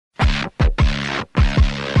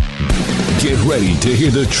Get ready to hear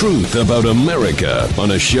the truth about America on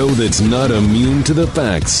a show that's not immune to the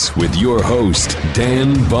facts with your host,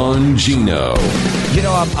 Dan Bongino. You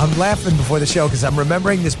know, I'm laughing before the show because I'm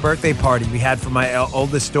remembering this birthday party we had for my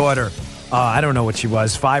oldest daughter. I don't know what she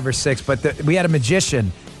was, 5 or 6, but we had a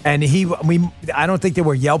magician, and I don't think there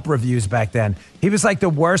were Yelp reviews back then. He was like the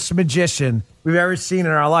worst magician we've ever seen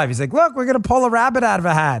in our life. He's like, look, we're going to pull a rabbit out of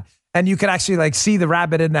a hat. And you could actually like see the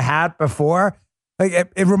rabbit in the hat before.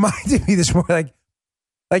 Like it reminded me this morning,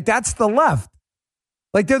 like that's the left.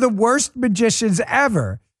 Like they're the worst magicians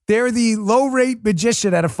ever. They're the low-rate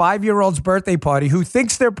magician at a 5-year-old's birthday party who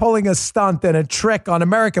thinks they're pulling a stunt and a trick on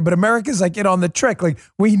America, but America's like in on the trick. Like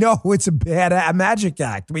we know it's a bad magic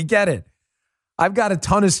act. We get it. I've got a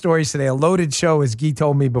ton of stories today. A loaded show, as Guy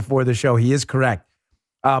told me before the show. He is correct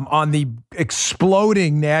on the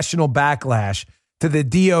exploding national backlash to the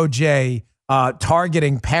DOJ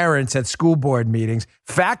targeting parents at school board meetings.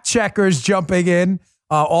 Fact checkers jumping in.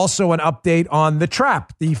 Also an update on The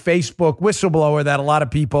Trap, the Facebook whistleblower that a lot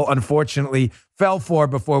of people unfortunately fell for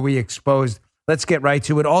before we exposed. Let's get right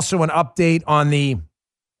to it. Also an update on the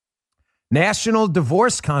national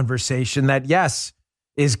divorce conversation that, yes,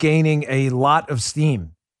 is gaining a lot of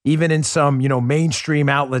steam, even in some, mainstream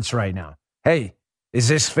outlets right now. Hey, is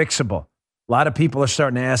this fixable? A lot of people are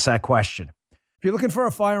starting to ask that question. If you're looking for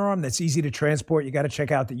a firearm that's easy to transport, you got to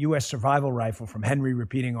check out the U.S. Survival Rifle from Henry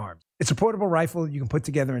Repeating Arms. It's a portable rifle you can put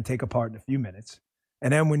together and take apart in a few minutes.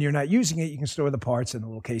 And then when you're not using it, you can store the parts in the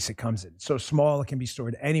little case it comes in. It's so small, it can be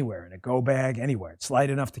stored anywhere, in a go bag, anywhere. It's light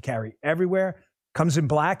enough to carry everywhere. Comes in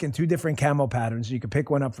black and 2 different camo patterns. You can pick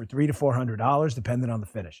one up for $300 to $400, depending on the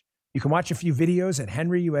finish. You can watch a few videos at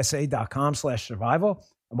henryusa.com/survival.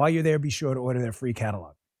 And while you're there, be sure to order their free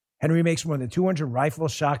catalog. Henry makes more than 200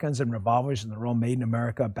 rifles, shotguns, and revolvers, and they're all made in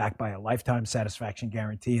America, backed by a lifetime satisfaction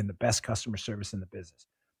guarantee and the best customer service in the business.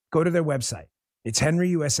 Go to their website. It's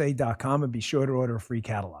henryusa.com, and be sure to order a free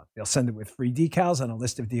catalog. They'll send it with free decals and a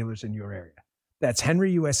list of dealers in your area. That's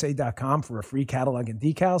henryusa.com for a free catalog and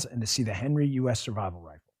decals and to see the Henry U.S. Survival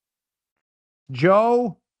Rifle.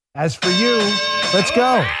 Joe, as for you, let's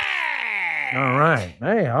go. All right.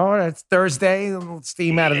 Hey, it's Thursday. A little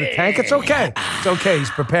steam out of the tank. It's okay. It's okay. He's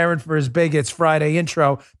preparing for his big It's Friday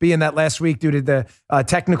intro, being that last week due to the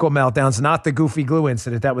technical meltdowns, not the goofy glue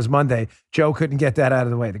incident. That was Monday. Joe couldn't get that out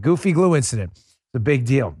of the way. The goofy glue incident is a big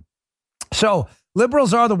deal. So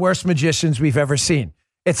liberals are the worst magicians we've ever seen.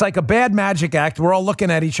 It's like a bad magic act. We're all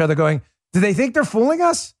looking at each other going, do they think they're fooling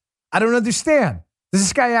us? I don't understand. Does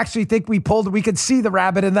this guy actually think we could see the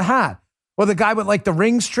rabbit in the hat? Or the guy with like the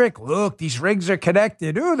rings trick. Look, these rings are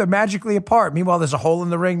connected. Ooh, they're magically apart. Meanwhile, there's a hole in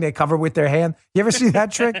the ring they cover with their hand. You ever see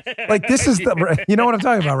that trick? Like this is you know what I'm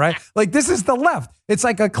talking about, right? Like this is the left. It's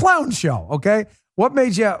like a clown show. Okay. What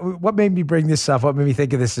made me bring this up? What made me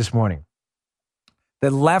think of this morning? The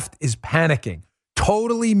left is panicking,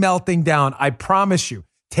 totally melting down. I promise you.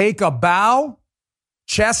 Take a bow,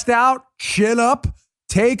 chest out, chin up,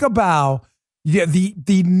 take a bow. Yeah,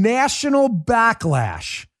 the national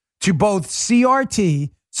backlash to both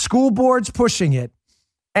CRT, school boards pushing it,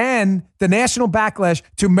 and the national backlash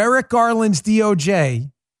to Merrick Garland's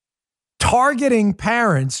DOJ targeting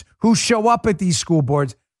parents who show up at these school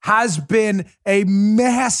boards has been a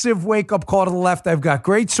massive wake-up call to the left. I've got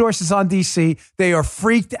great sources on DC. They are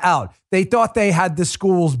freaked out. They thought they had the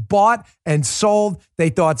schools bought and sold. They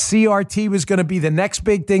thought CRT was going to be the next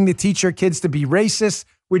big thing to teach your kids to be racist,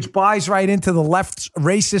 which buys right into the left's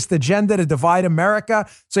racist agenda to divide America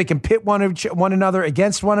so they can pit one another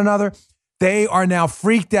against one another. They are now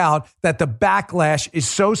freaked out that the backlash is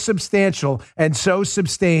so substantial and so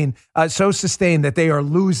sustained that they are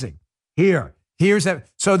losing.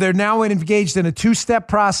 So they're now engaged in a 2-step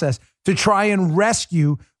process to try and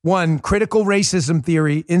rescue, one, critical racism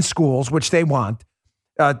theory in schools, which they want.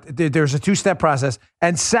 There's a 2-step process.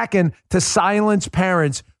 And second, to silence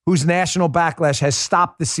parents whose national backlash has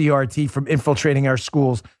stopped the CRT from infiltrating our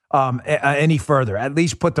schools any further, at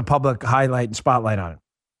least put the public highlight and spotlight on it.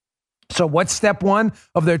 So what's step 1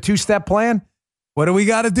 of their 2-step plan? What do we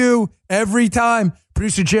got to do every time?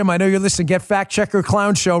 Producer Jim, I know you're listening. Get Fact Checker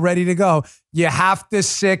Clown Show ready to go. You have to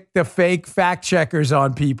sick the fake fact checkers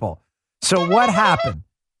on people. So what happened?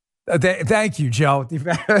 Thank you, Joe.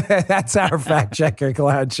 That's our Fact Checker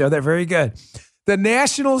Clown Show. They're very good. The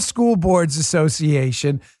National School Boards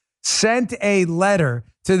Association sent a letter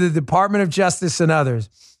to the Department of Justice and others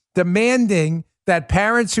demanding that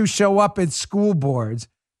parents who show up at school boards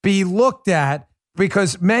be looked at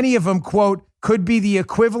because many of them, quote, could be the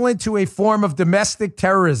equivalent to a form of domestic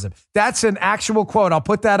terrorism. That's an actual quote. I'll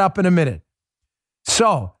put that up in a minute.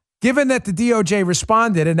 So Given that the DOJ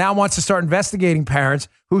responded and now wants to start investigating parents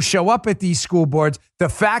who show up at these school boards, the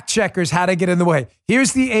fact checkers had to get in the way.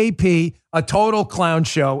 Here's the AP, a total clown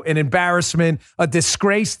show, an embarrassment, a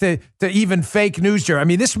disgrace to even fake news. I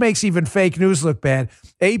mean, this makes even fake news look bad.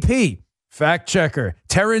 AP, fact checker,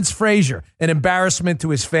 Terrence Frazier, an embarrassment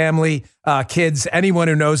to his family, kids. Anyone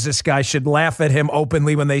who knows this guy should laugh at him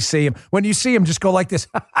openly when they see him. When you see him, just go like this.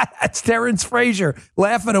 That's Terrence Frazier.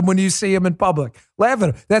 Laugh at him when you see him in public. Laugh at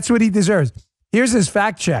him. That's what he deserves. Here's his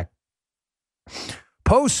fact check.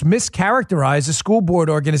 Post mischaracterized the school board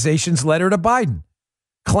organization's letter to Biden.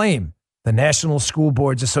 Claim the National School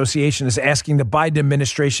Boards Association is asking the Biden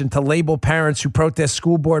administration to label parents who protest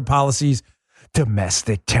school board policies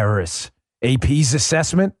domestic terrorists. AP's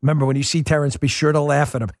assessment. Remember, when you see Terrence, be sure to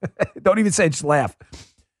laugh at him. Don't even say, just laugh.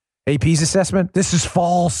 AP's assessment. This is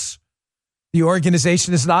false. The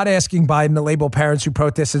organization is not asking Biden to label parents who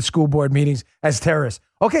protest at school board meetings as terrorists.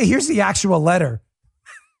 Okay, here's the actual letter.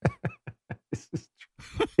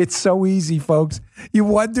 It's so easy, folks. You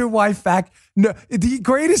wonder why No, the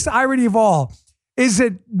greatest irony of all is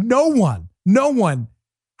that no one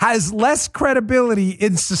has less credibility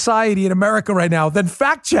in society in America right now than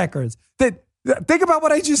fact checkers. Think about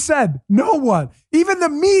what I just said. No one, even the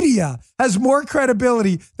media, has more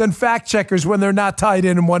credibility than fact checkers when they're not tied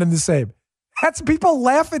in and one and the same. That's people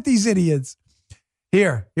laugh at these idiots.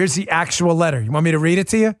 Here's the actual letter. You want me to read it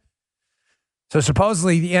to you? So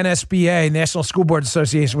supposedly the NSBA, National School Board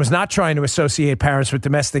Association, was not trying to associate parents with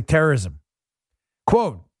domestic terrorism.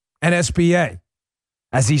 Quote, NSBA,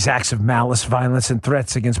 as these acts of malice, violence, and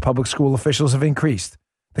threats against public school officials have increased,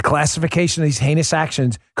 the classification of these heinous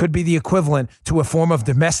actions could be the equivalent to a form of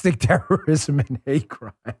domestic terrorism and hate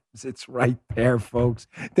crimes. It's right there, folks.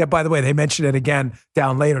 That, by the way, they mention it again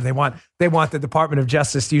down later. They want the Department of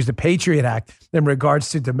Justice to use the Patriot Act in regards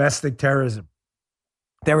to domestic terrorism.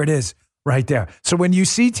 There it is, right there. So when you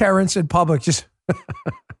see Terrence in public, just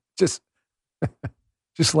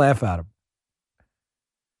laugh at him.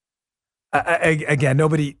 Again,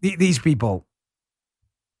 these people.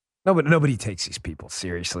 Nobody takes these people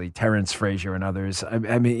seriously. Terrence Frazier and others.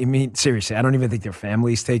 I mean, seriously, I don't even think their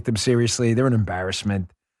families take them seriously. They're an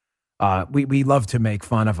embarrassment. We love to make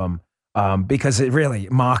fun of them because it really,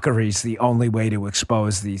 mockery is the only way to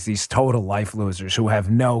expose these total life losers who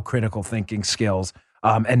have no critical thinking skills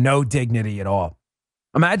and no dignity at all.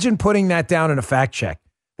 Imagine putting that down in a fact check.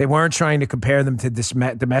 They weren't trying to compare them to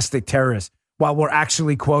domestic terrorists while we're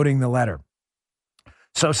actually quoting the letter.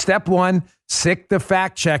 So step one, sick the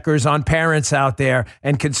fact checkers on parents out there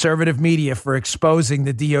and conservative media for exposing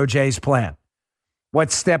the DOJ's plan.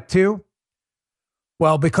 What's step two?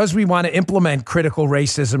 Well, because we want to implement critical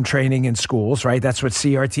racism training in schools, right? That's what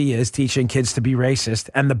CRT is, teaching kids to be racist.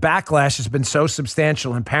 And the backlash has been so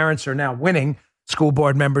substantial and parents are now winning. School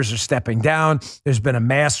board members are stepping down. There's been a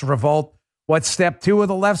mass revolt. What's step two of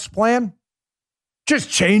the left's plan?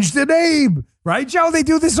 Just change the name, right, Joe? They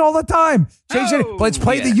do this all the time. Let's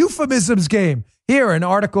play the euphemisms game. Here, an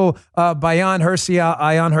article by Ayan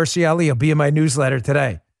Hirsi Ali will be in my newsletter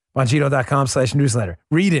today, Bongino.com/newsletter.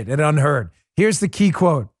 Read it at Unheard. Here's the key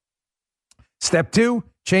quote. Step two,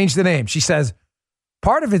 change the name. She says,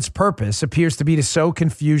 part of its purpose appears to be to sow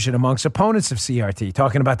confusion amongst opponents of CRT,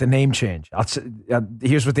 talking about the name change.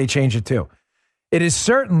 Here's what they change it to. It has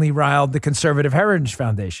certainly riled the Conservative Heritage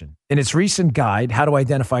Foundation. In its recent guide, How to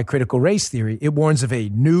Identify Critical Race Theory, it warns of a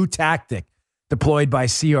new tactic deployed by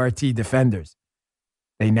CRT defenders.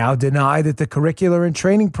 They now deny that the curricular and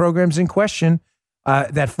training programs in question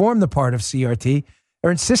that form the part of CRT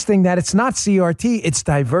are insisting that it's not CRT, it's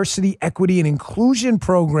diversity, equity, and inclusion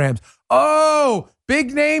programs. Oh,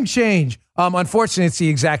 big name change. Unfortunately, it's the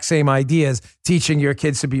exact same ideas, teaching your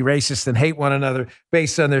kids to be racist and hate one another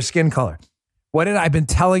based on their skin color. I've been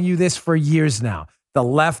telling you this for years now. The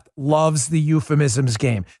left loves the euphemisms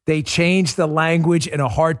game. They change the language in a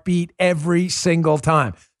heartbeat every single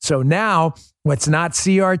time. So now what's not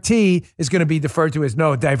CRT is going to be deferred to as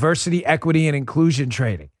diversity, equity, and inclusion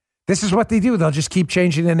training. This is what they do. They'll just keep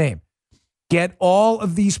changing the name. Get all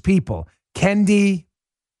of these people, Kendi,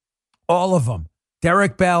 all of them,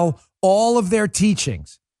 Derek Bell, all of their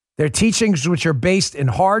teachings which are based in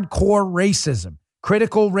hardcore racism,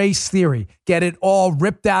 critical race theory, get it all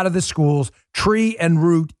ripped out of the schools, tree and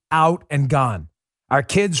root out and gone. Our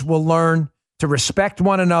kids will learn to respect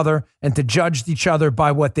one another and to judge each other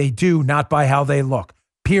by what they do, not by how they look.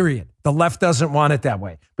 Period. The left doesn't want it that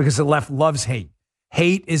way because the left loves hate.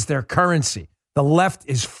 Hate is their currency. The left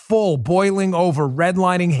is full, boiling over,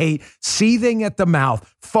 redlining hate, seething at the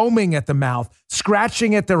mouth, foaming at the mouth,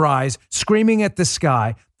 scratching at their eyes, screaming at the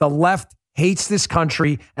sky. The left hates this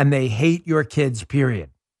country and they hate your kids, period.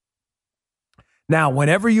 Now,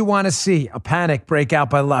 whenever you want to see a panic break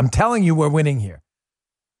out I'm telling you we're winning here.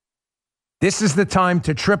 This is the time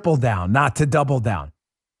to triple down, not to double down.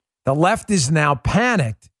 The left is now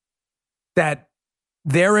panicked that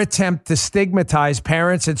their attempt to stigmatize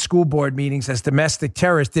parents at school board meetings as domestic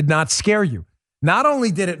terrorists did not scare you. Not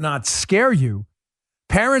only did it not scare you,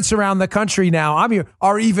 parents around the country now,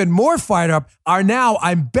 are even more fired up,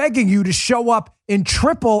 I'm begging you to show up in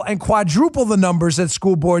triple and quadruple the numbers at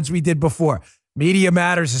school boards we did before. Media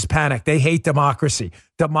Matters is panicked. They hate democracy.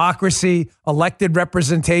 Democracy, elected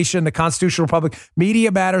representation, the constitutional republic. Media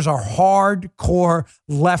Matters are hardcore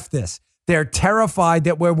leftists. They're terrified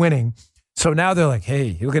that we're winning. So now they're like,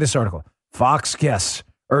 hey, look at this article. Fox guest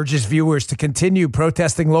urges viewers to continue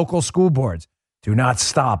protesting local school boards. Do not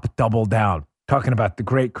stop, double down. Talking about the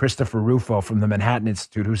great Christopher Rufo from the Manhattan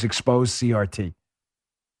Institute who's exposed CRT.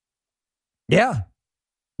 Yeah.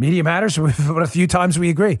 Media Matters, but a few times we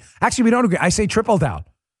agree. Actually, we don't agree. I say triple down,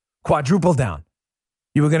 quadruple down.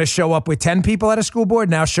 You were going to show up with 10 people at a school board,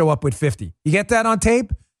 now show up with 50. You get that on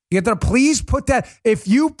tape? You get that? Please put that. If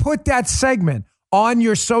you put that segment on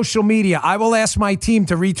your social media, I will ask my team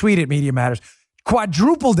to retweet it, Media Matters.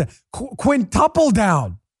 Quadruple down, quintuple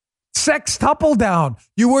down, sextuple down.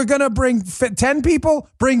 You were going to bring 10 people,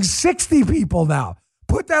 bring 60 people now.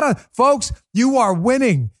 Put that on. Folks, you are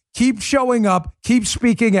winning. Keep showing up. Keep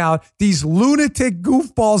speaking out. These lunatic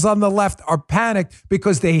goofballs on the left are panicked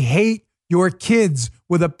because they hate your kids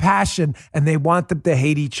with a passion and they want them to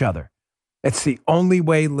hate each other. It's the only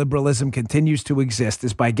way liberalism continues to exist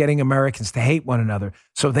is by getting Americans to hate one another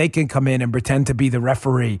so they can come in and pretend to be the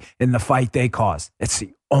referee in the fight they caused. It's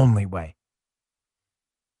the only way.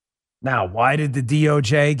 Now, why did the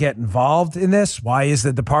DOJ get involved in this? Why is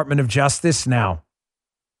the Department of Justice now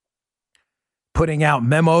putting out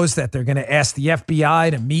memos that they're going to ask the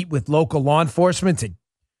FBI to meet with local law enforcement to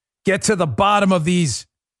get to the bottom of these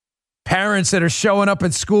parents that are showing up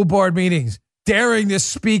at school board meetings, daring to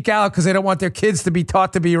speak out because they don't want their kids to be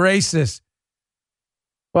taught to be racist?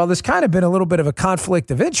 Well, there's kind of been a little bit of a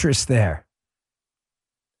conflict of interest there.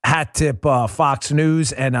 Hat tip Fox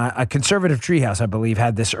News and a conservative treehouse, I believe,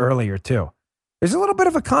 had this earlier too. There's a little bit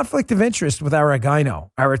of a conflict of interest with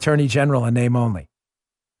Aragino, our attorney general in name only.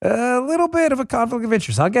 A little bit of a conflict of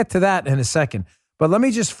interest. I'll get to that in a second. But let me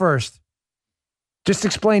just first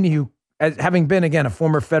explain to you, as having been, again, a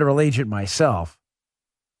former federal agent myself,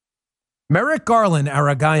 Merrick Garland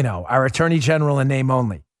Aragino, our attorney general in name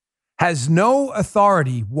only, has no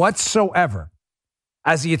authority whatsoever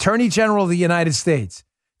as the attorney general of the United States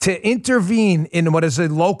to intervene in what is a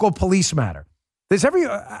local police matter. There's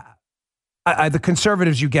the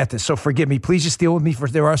conservatives, you get this, so forgive me. Please just deal with me.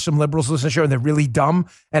 There are some liberals listening to the show, and they're really dumb,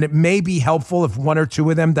 and it may be helpful if one or two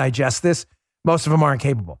of them digest this. Most of them aren't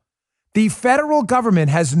capable. The federal government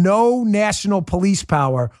has no national police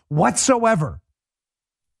power whatsoever.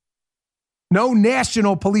 No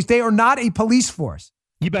national police. They are not a police force.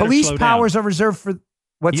 Police powers are reserved for...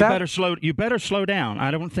 What's that? You better slow down. I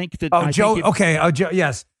don't think that... Joe,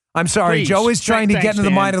 yes. I'm sorry. Please. Joe is trying to get into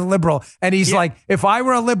the mind of the liberal. And he's like, if I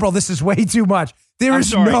were a liberal, this is way too much. I'll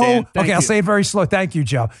say it very slow. Thank you,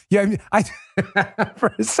 Joe. Yeah,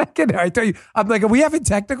 for a second, I tell you, I'm like, are we having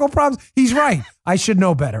technical problems? He's right. I should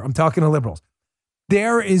know better. I'm talking to liberals.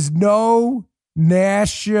 There is no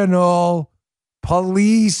national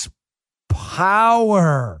police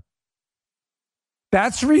power.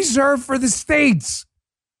 That's reserved for the states.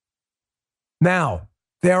 Now,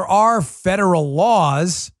 there are federal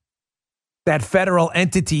laws that federal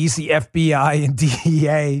entities, the FBI and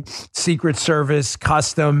DEA, Secret Service,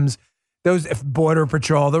 Customs, those Border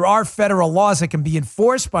Patrol, there are federal laws that can be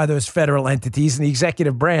enforced by those federal entities in the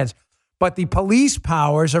executive branch, but the police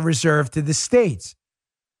powers are reserved to the states.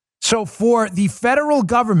 So for the federal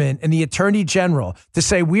government and the attorney general to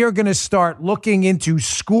say we are going to start looking into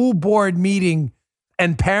school board meetings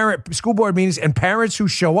and parents who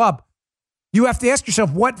show up, you have to ask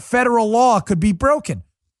yourself what federal law could be broken.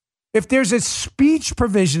 If there's a speech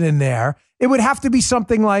provision in there, it would have to be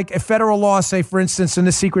something like a federal law, say, for instance, in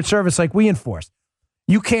the Secret Service, like we enforce.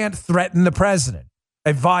 You can't threaten the president,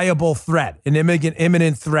 a viable threat, an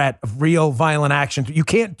imminent threat of real violent action. You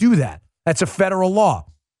can't do that. That's a federal law.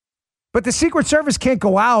 But the Secret Service can't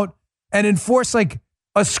go out and enforce like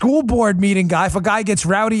a school board meeting guy. If a guy gets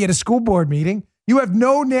rowdy at a school board meeting, you have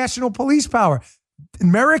no national police power.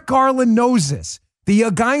 Merrick Garland knows this. The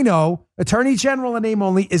Agino, attorney general in name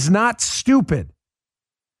only, is not stupid.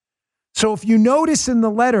 So if you notice in the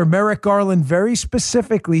letter, Merrick Garland very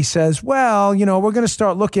specifically says, well, we're going to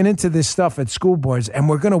start looking into this stuff at school boards and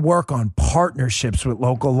we're going to work on partnerships with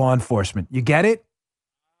local law enforcement. You get it?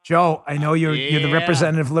 Joe, I know you're the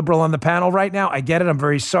representative liberal on the panel right now. I get it. I'm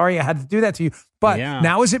very sorry I had to do that to you. But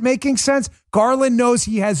now is it making sense? Garland knows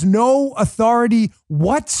he has no authority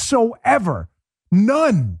whatsoever,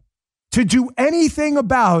 none, to do anything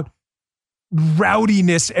about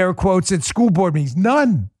rowdiness, air quotes, at school board meetings.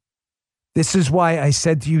 None. This is why I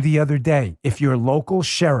said to you the other day, if your local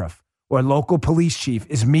sheriff or local police chief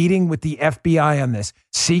is meeting with the FBI on this,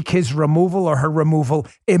 seek his removal or her removal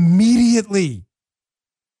immediately.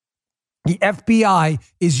 The FBI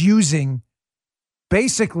is using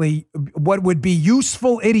basically what would be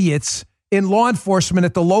useful idiots in law enforcement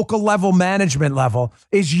at the local level, management level,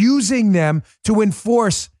 is using them to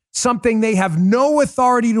enforce something they have no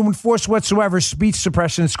authority to enforce whatsoever, speech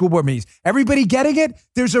suppression in school board meetings. Everybody getting it?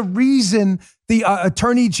 There's a reason the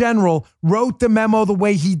Attorney General wrote the memo the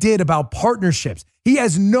way he did about partnerships. He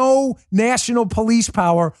has no national police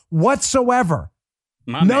power whatsoever.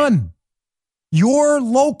 None. Your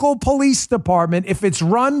local police department, if it's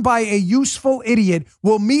run by a useful idiot,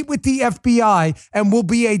 will meet with the FBI and will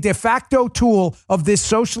be a de facto tool of this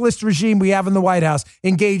socialist regime we have in the White House,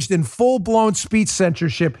 engaged in full-blown speech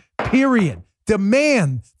censorship, period.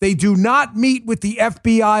 Demand they do not meet with the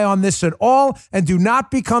FBI on this at all and do not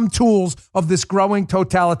become tools of this growing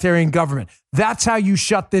totalitarian government. That's how you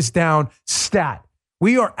shut this down, stat.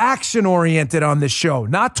 We are action-oriented on this show,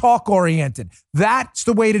 not talk-oriented. That's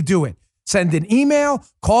the way to do it. Send an email,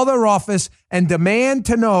 call their office, and demand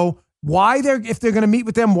to know why if they're going to meet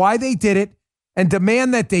with them, why they did it, and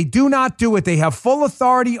demand that they do not do it. They have full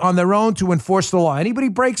authority on their own to enforce the law. Anybody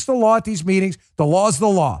breaks the law at these meetings, the law is the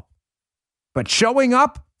law. But showing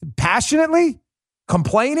up passionately,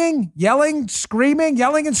 complaining, yelling and screaming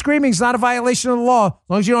is not a violation of the law as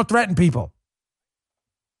long as you don't threaten people.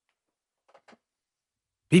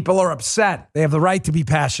 People are upset. They have the right to be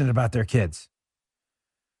passionate about their kids.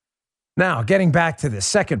 Now, getting back to the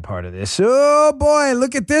second part of this. Oh, boy,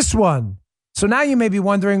 look at this one. So now you may be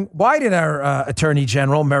wondering, why did our Attorney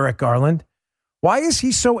General, Merrick Garland, why is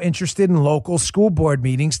he so interested in local school board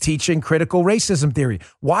meetings teaching critical racism theory?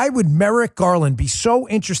 Why would Merrick Garland be so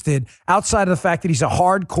interested, outside of the fact that he's a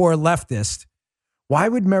hardcore leftist, why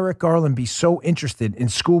would Merrick Garland be so interested in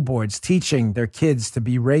school boards teaching their kids to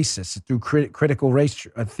be racist through critical race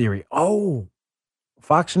theory? Oh,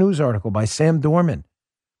 Fox News article by Sam Dorman.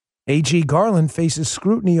 A.G. faces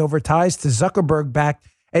scrutiny over ties to Zuckerberg-backed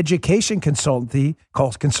education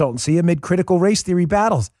consultancy amid critical race theory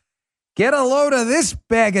battles. Get a load of this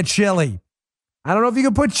bag of chili. I don't know if you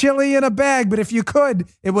could put chili in a bag, but if you could,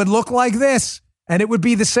 it would look like this, and it would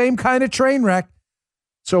be the same kind of train wreck.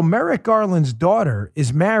 So Merrick Garland's daughter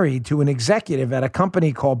is married to an executive at a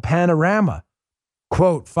company called Panorama.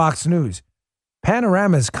 Quote, Fox News,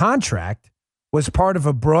 Panorama's contract was part of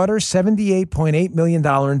a broader $78.8 million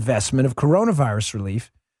investment of coronavirus relief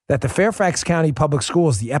that the Fairfax County Public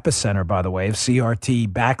Schools, the epicenter, by the way, of CRT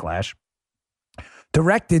backlash,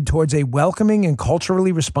 directed towards a welcoming and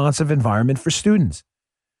culturally responsive environment for students.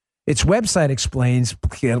 Its website explains,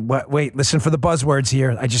 wait, listen for the buzzwords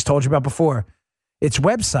here I just told you about before. Its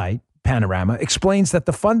website, Panorama, explains that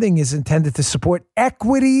the funding is intended to support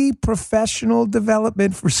equity professional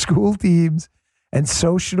development for school teams and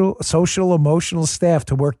social emotional staff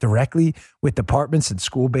to work directly with departments and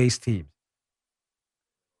school-based teams.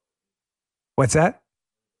 What's that?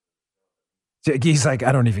 He's like,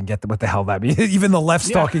 I don't even get what the hell that means. Even the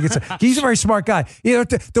left's talking. He's a very smart guy. You know,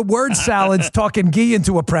 the word salad's talking Guy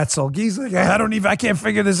into a pretzel. Guy's like, I can't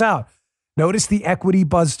figure this out. Notice the equity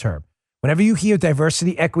buzz term. Whenever you hear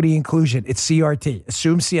diversity, equity, inclusion, it's CRT.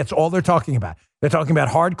 Assume that's all they're talking about. They're talking about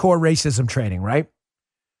hardcore racism training, right?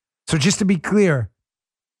 So just to be clear,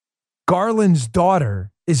 Garland's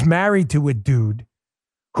daughter is married to a dude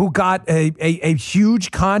who got a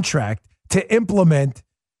huge contract to implement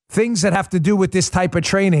things that have to do with this type of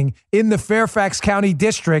training in the Fairfax County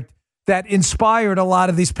District that inspired a lot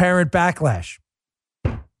of these parent backlash.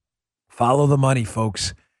 Follow the money,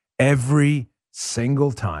 folks. Every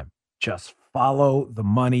single time. Just follow the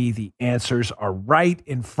money. The answers are right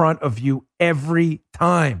in front of you every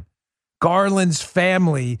time. Garland's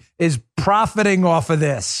family is profiting off of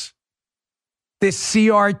this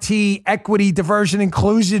CRT, equity, diversion,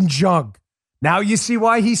 inclusion junk. Now you see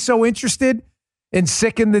why he's so interested in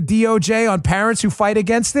sicking the DOJ on parents who fight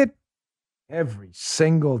against it? Every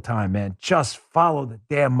single time, man. Just follow the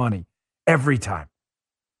damn money. Every time.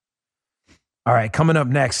 All right, coming up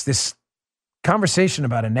next, this conversation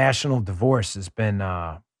about a national divorce has been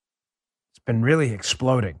it's been really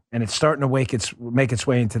exploding, and it's starting to make its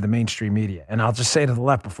way into the mainstream media. And I'll just say to the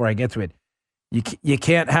left before I get to it, you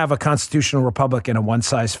can't have a constitutional republic and a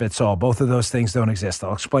one-size-fits-all. Both of those things don't exist.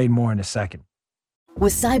 I'll explain more in a second.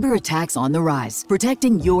 With cyber attacks on the rise,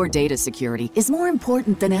 protecting your data security is more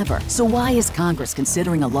important than ever. So why is Congress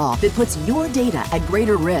considering a law that puts your data at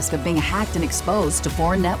greater risk of being hacked and exposed to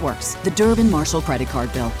foreign networks? The Durbin-Marshall credit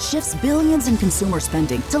card bill shifts billions in consumer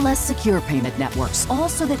spending to less secure payment networks, all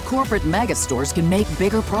so that corporate mega stores can make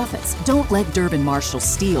bigger profits. Don't let Durbin-Marshall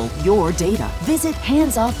steal your data. Visit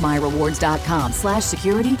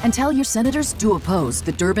handsoffmyrewards.com/security and tell your senators to oppose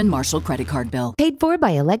the Durbin-Marshall credit card bill. Paid for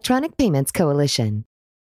by Electronic Payments Coalition.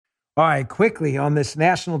 All right, quickly on this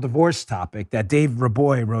national divorce topic, that Dave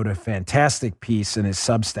Raboy wrote a fantastic piece in his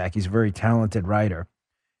Substack. He's a very talented writer.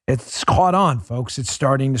 It's caught on, folks. It's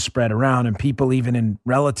starting to spread around, and people even in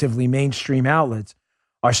relatively mainstream outlets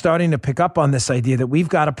are starting to pick up on this idea that we've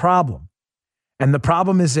got a problem. And the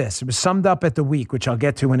problem is this. It was summed up at the Week, which I'll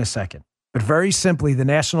get to in a second. But very simply, the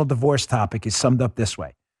national divorce topic is summed up this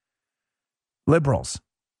way. Liberals,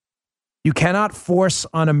 you cannot force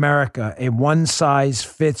on America a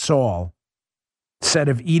one-size-fits-all set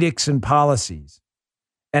of edicts and policies,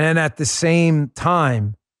 and then at the same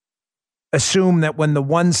time assume that when the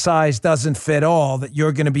one size doesn't fit all, that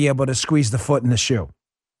you're going to be able to squeeze the foot in the shoe.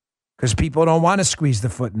 Because people don't want to squeeze the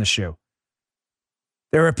foot in the shoe.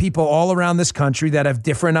 There are people all around this country that have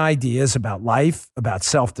different ideas about life, about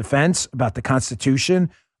self-defense, about the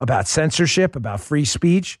Constitution, about censorship, about free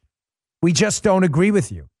speech. We just don't agree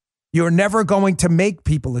with you. You're never going to make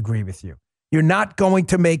people agree with you. You're not going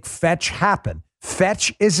to make fetch happen.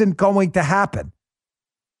 Fetch isn't going to happen.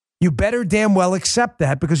 You better damn well accept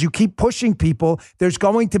that, because you keep pushing people. There's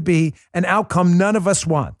going to be an outcome none of us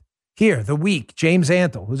want. Here, The Week, James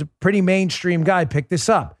Antle, who's a pretty mainstream guy, picked this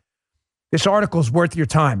up. This article is worth your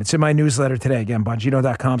time. It's in my newsletter today. Again,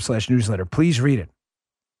 Bongino.com/newsletter. Please read it.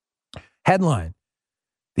 Headline: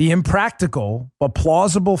 The impractical but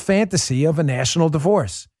plausible fantasy of a national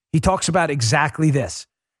divorce. He talks about exactly this,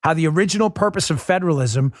 how the original purpose of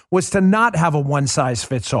federalism was to not have a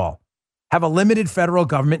one-size-fits-all, have a limited federal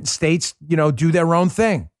government and states, do their own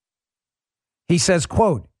thing. He says,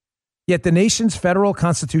 quote, yet the nation's federal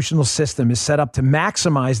constitutional system is set up to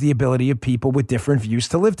maximize the ability of people with different views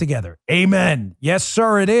to live together. Amen. Yes,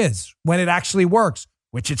 sir, it is, when it actually works,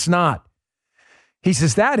 which it's not. He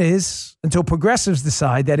says that is until progressives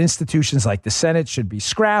decide that institutions like the Senate should be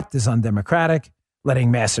scrapped as undemocratic,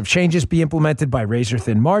 letting massive changes be implemented by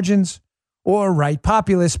razor-thin margins, or right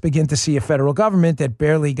populists begin to see a federal government that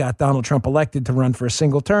barely got Donald Trump elected to run for a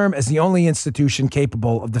single term as the only institution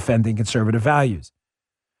capable of defending conservative values.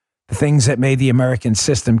 The things that made the American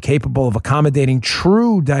system capable of accommodating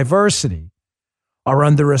true diversity are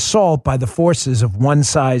under assault by the forces of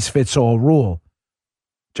one-size-fits-all rule,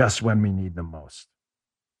 just when we need them most.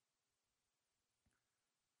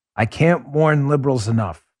 I can't warn liberals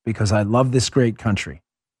enough, because I love this great country.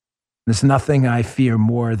 There's nothing I fear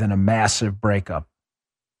more than a massive breakup.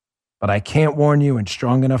 But I can't warn you in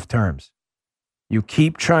strong enough terms. You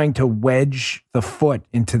keep trying to wedge the foot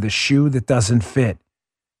into the shoe that doesn't fit.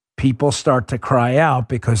 People start to cry out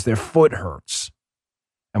because their foot hurts.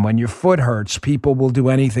 And when your foot hurts, people will do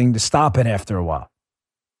anything to stop it after a while.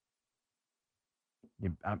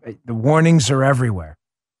 The warnings are everywhere.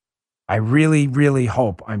 I really, really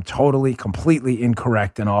hope I'm totally, completely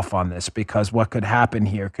incorrect and off on this, because what could happen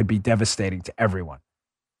here could be devastating to everyone.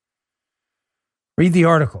 Read the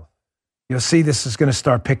article. You'll see this is going to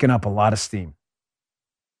start picking up a lot of steam.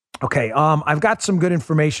 Okay, I've got some good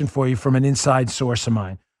information for you from an inside source of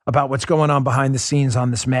mine about what's going on behind the scenes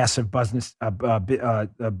on this massive porculus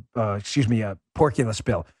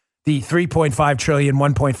bill. The $3.5 trillion,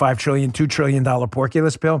 $1.5 trillion, $2 trillion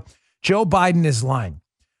porculus bill. Joe Biden is lying.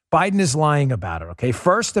 Biden is lying about it, okay?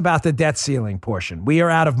 First, about the debt ceiling portion. We are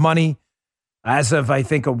out of money. As of, I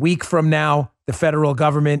think, a week from now, the federal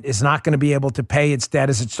government is not going to be able to pay its debt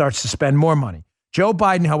as it starts to spend more money. Joe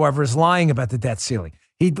Biden, however, is lying about the debt ceiling.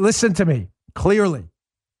 Listen to me clearly.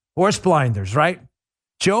 Horse blinders, right?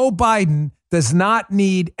 Joe Biden does not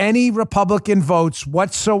need any Republican votes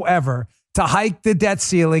whatsoever to hike the debt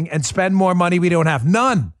ceiling and spend more money we don't have.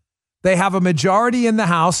 None. They have a majority in the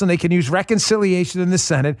House, and they can use reconciliation in the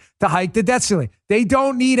Senate to hike the debt ceiling. They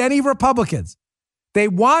don't need any Republicans. They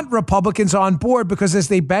want Republicans on board because as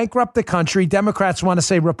they bankrupt the country, Democrats want to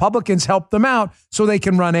say Republicans help them out so they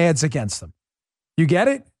can run ads against them. You get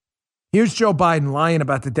it? Here's Joe Biden lying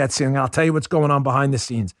about the debt ceiling. I'll tell you what's going on behind the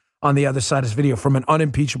scenes on the other side of this video from an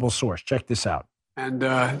unimpeachable source. Check this out. And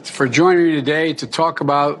for joining me today to talk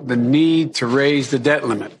about the need to raise the debt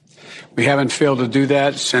limit. We haven't failed to do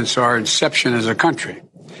that since our inception as a country.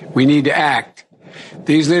 We need to act.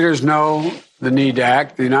 These leaders know the need to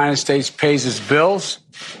act. The United States pays its bills.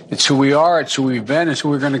 It's who we are. It's who we've been. It's who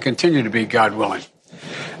we're going to continue to be, God willing.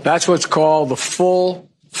 That's what's called the full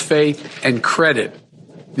faith and credit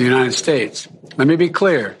of the United States. Let me be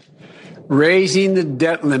clear. Raising the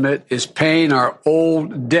debt limit is paying our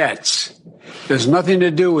old debts. There's nothing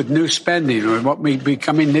to do with new spending or what may be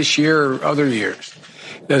coming this year or other years.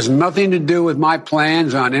 There's nothing to do with my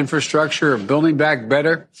plans on infrastructure or building back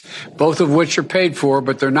better, both of which are paid for,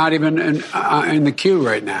 but they're not even in the queue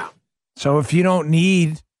right now. So if you don't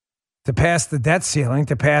need to pass the debt ceiling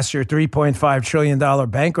to pass your $3.5 trillion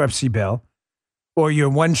bankruptcy bill or your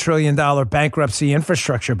 $1 trillion bankruptcy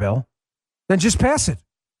infrastructure bill, then just pass it.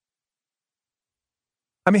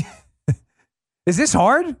 I mean, is this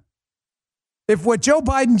hard? If what Joe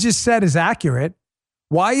Biden just said is accurate,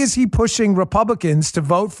 why is he pushing Republicans to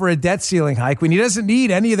vote for a debt ceiling hike when he doesn't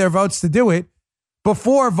need any of their votes to do it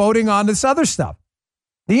before voting on this other stuff?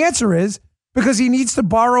 The answer is because he needs to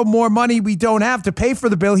borrow more money we don't have to pay for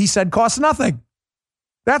the bill he said costs nothing.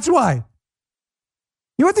 That's why.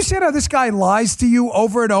 You understand how this guy lies to you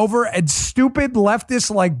over and over and stupid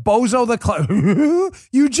leftists like Bozo the Clown?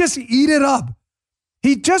 You just eat it up.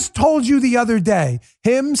 He just told you the other day,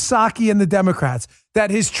 him, Psaki, and the Democrats, that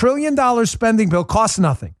his $1 trillion spending bill costs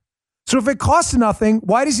nothing. So if it costs nothing,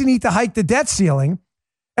 why does he need to hike the debt ceiling?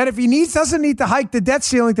 And if he doesn't need to hike the debt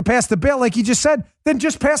ceiling to pass the bill, like he just said, then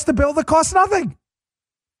just pass the bill that costs nothing.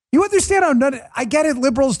 You understand how I get it.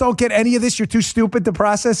 Liberals don't get any of this. You're too stupid to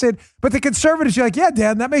process it. But the conservatives, you're like, yeah,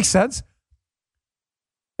 Dan, that makes sense.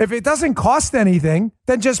 If it doesn't cost anything,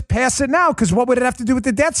 then just pass it now. Because what would it have to do with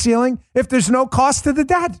the debt ceiling if there's no cost to the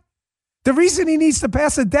debt? The reason he needs to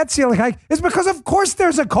pass a debt ceiling hike is because, of course,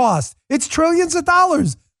 there's a cost. It's trillions of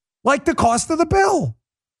dollars, like the cost of the bill.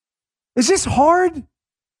 Is this hard?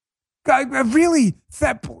 I really,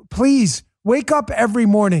 please wake up every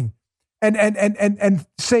morning and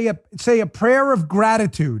say a prayer of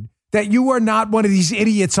gratitude that you are not one of these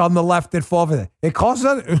idiots on the left that fall for that. It costs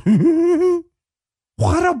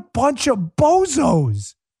What a bunch of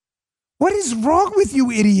bozos. What is wrong with you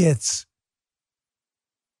idiots?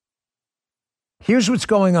 Here's what's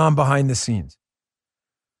going on behind the scenes.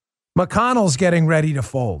 McConnell's getting ready to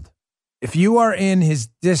fold. If you are in his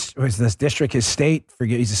district, his state,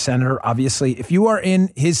 forget he's a senator, obviously. If you are in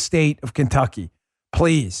his state of Kentucky,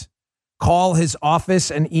 please call his office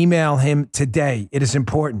and email him today. It is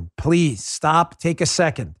important. Please stop, take a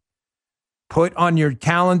second. Put on your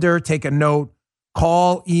calendar, take a note.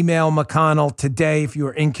 Call, email McConnell today if you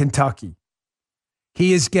are in Kentucky.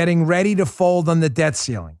 He is getting ready to fold on the debt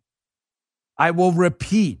ceiling. I will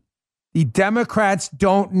repeat, the Democrats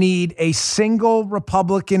don't need a single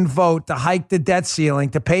Republican vote to hike the debt ceiling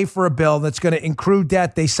to pay for a bill that's going to accrue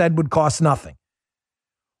debt they said would cost nothing.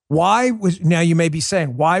 Now you may be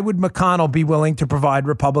saying, why would McConnell be willing to provide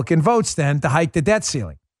Republican votes then to hike the debt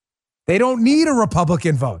ceiling? They don't need a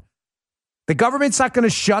Republican vote. The government's not going to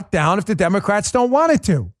shut down if the Democrats don't want it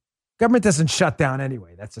to. Government doesn't shut down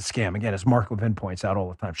anyway. That's a scam. Again, as Mark Levin points out all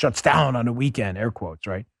the time, shuts down on the weekend, air quotes,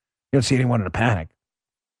 right? You don't see anyone in a panic.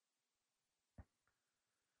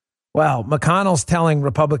 Well, McConnell's telling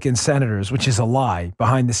Republican senators, which is a lie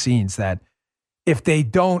behind the scenes, that if they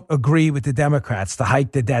don't agree with the Democrats to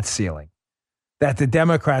hike the debt ceiling, that the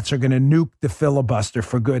Democrats are going to nuke the filibuster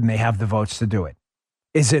for good and they have the votes to do it.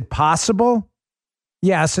 Is it possible?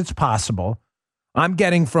 Yes, it's possible. I'm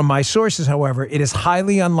getting from my sources, however, it is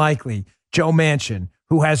highly unlikely Joe Manchin,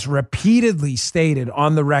 who has repeatedly stated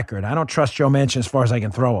on the record, I don't trust Joe Manchin as far as I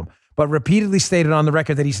can throw him, but repeatedly stated on the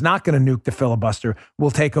record that he's not going to nuke the filibuster,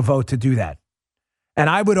 will take a vote to do that. And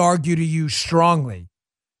I would argue to you strongly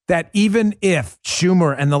that even if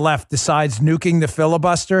Schumer and the left decides nuking the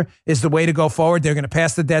filibuster is the way to go forward, they're going to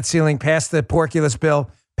pass the debt ceiling, pass the porculus bill,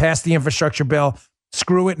 pass the infrastructure bill,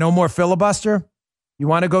 screw it, no more filibuster. You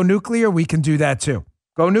want to go nuclear? We can do that too.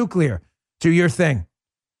 Go nuclear. Do your thing.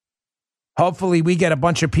 Hopefully we get a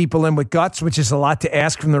bunch of people in with guts, which is a lot to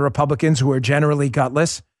ask from the Republicans who are generally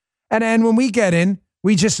gutless. And then when we get in,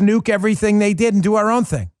 we just nuke everything they did and do our own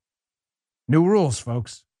thing. New rules,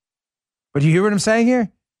 folks. But you hear what I'm saying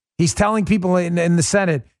here? He's telling people in the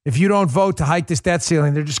Senate, if you don't vote to hike this debt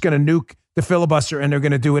ceiling, they're just going to nuke the filibuster and they're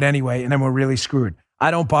going to do it anyway. And then we're really screwed. I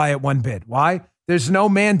don't buy it one bit. Why? There's no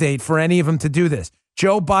mandate for any of them to do this.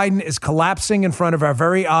 Joe Biden is collapsing in front of our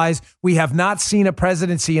very eyes. We have not seen a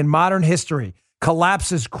presidency in modern history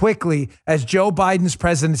collapse as quickly as Joe Biden's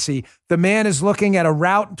presidency. The man is looking at a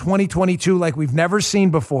route in 2022 like we've never seen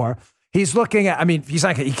before. He's looking at,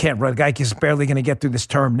 he can't run. The guy is barely going to get through this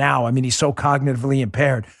term now. He's so cognitively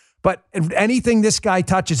impaired. But anything this guy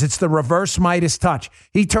touches, it's the reverse Midas touch.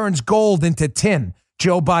 He turns gold into tin.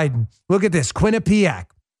 Joe Biden. Look at this. Quinnipiac,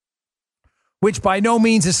 which by no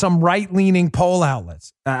means is some right-leaning poll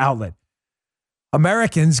outlet.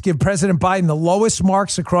 Americans give President Biden the lowest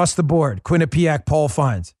marks across the board, Quinnipiac poll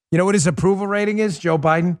finds. You know what his approval rating is, Joe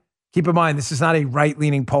Biden? Keep in mind, this is not a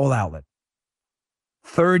right-leaning poll outlet.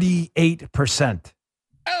 38%.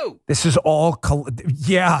 Oh, this is all,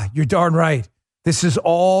 yeah, you're darn right. This is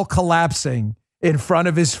all collapsing in front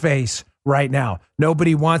of his face right now.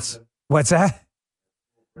 Nobody wants, what's that?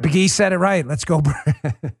 Big E said it right. Let's go.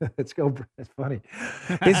 Let's go. It's funny.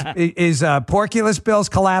 His porculus bill's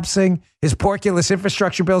collapsing. His porculus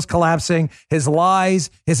infrastructure bill's collapsing. His lies,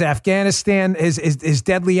 his Afghanistan, his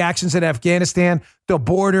deadly actions in Afghanistan, the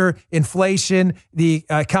border, inflation, the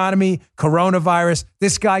economy, coronavirus.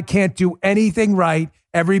 This guy can't do anything right.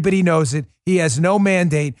 Everybody knows it. He has no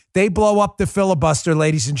mandate. They blow up the filibuster,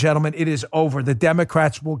 ladies and gentlemen. It is over. The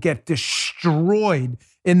Democrats will get destroyed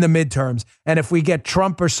in the midterms. And if we get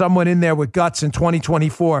Trump or someone in there with guts in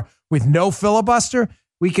 2024 with no filibuster,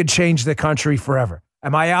 we could change the country forever.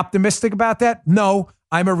 Am I optimistic about that? No,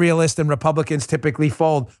 I'm a realist and Republicans typically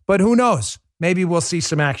fold. But who knows? Maybe we'll see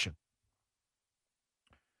some action.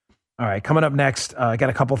 All right, coming up next, I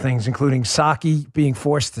got a couple things, including Psaki being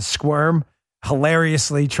forced to squirm,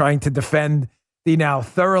 hilariously trying to defend the now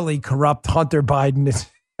thoroughly corrupt Hunter Biden.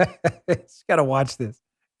 It's got to watch this.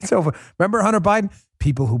 It's over. Remember Hunter Biden?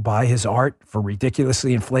 People who buy his art for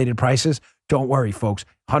ridiculously inflated prices. Don't worry, folks.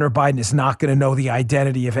 Hunter Biden is not going to know the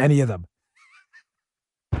identity of any of them.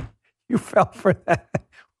 You fell for that.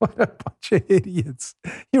 What a bunch of idiots.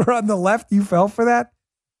 You're on the left. You fell for that?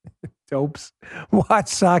 Dopes. Watch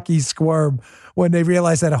Psaki squirm when they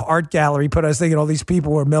realized that an art gallery put us thinking all these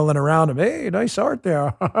people were milling around him. Hey, nice art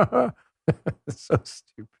there. So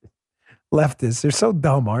stupid. Leftists. They're so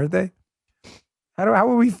dumb, aren't they? How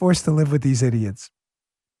are we forced to live with these idiots?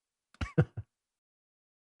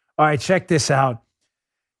 All right, check this out.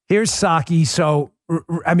 Here's Psaki. So,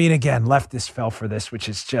 I mean, again, leftists fell for this, which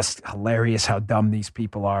is just hilarious how dumb these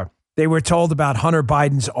people are. They were told about Hunter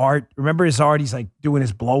Biden's art. Remember his art? He's like doing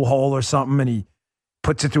his blowhole or something, and he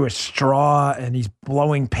puts it through a straw, and he's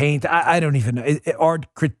blowing paint. I don't even know.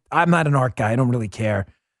 I'm not an art guy. I don't really care.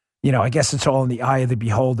 You know, I guess it's all in the eye of the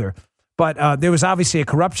beholder. But there was obviously a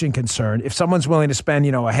corruption concern. If someone's willing to spend,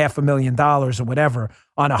 you know, $500,000 or whatever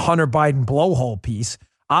on a Hunter Biden blowhole piece,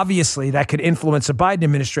 obviously that could influence the Biden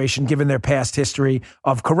administration given their past history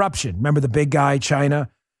of corruption. Remember the big guy, China?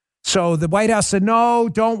 So the White House said, no,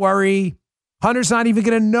 don't worry. Hunter's not even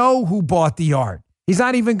going to know who bought the art. He's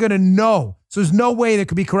not even going to know. So there's no way there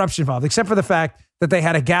could be corruption involved, except for the fact that they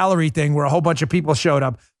had a gallery thing where a whole bunch of people showed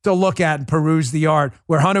up to look at and peruse the art,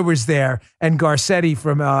 where Hunter was there and Garcetti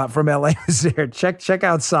from LA was there. Check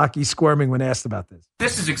out Psaki squirming when asked about this.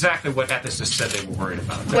 This is exactly what ethicists said they were worried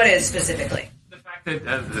about. What is specifically? The fact that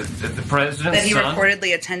the president's son... That he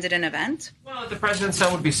reportedly attended an event? Well, the president's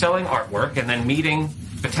son would be selling artwork and then meeting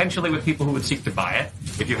potentially with people who would seek to buy it.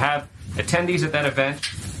 If you have attendees at that event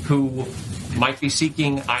who might be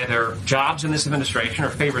seeking either jobs in this administration or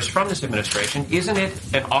favors from this administration, isn't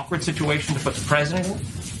it an awkward situation to put the president in?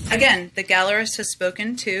 Again, the gallerist has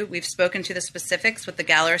spoken to, we've spoken to the specifics, what the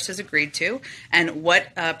gallerist has agreed to, and what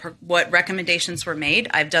recommendations were made.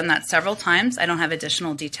 I've done that several times. I don't have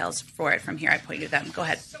additional details for it from here. I point you to them. Go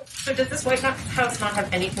ahead. So does this White House not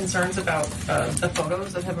have any concerns about the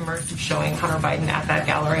photos that have emerged showing Hunter Biden at that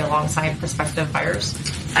gallery alongside prospective buyers?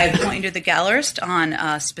 I point you to the gallerist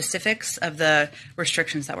on specifics of the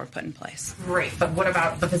restrictions that were put in place. Great, but what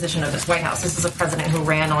about the position of this White House? This is a president who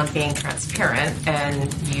ran on being transparent,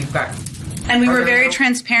 and you've got... And we were very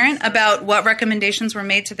transparent about what recommendations were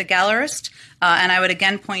made to the gallerist, and I would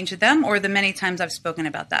again point to them or the many times I've spoken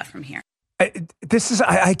about that from here.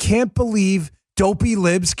 I can't believe dopey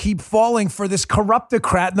libs keep falling for this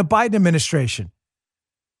corruptocrat in the Biden administration.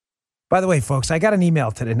 By the way, folks, I got an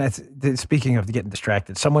email today. And that's, speaking of getting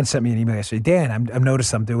distracted, someone sent me an email yesterday. Dan, I'm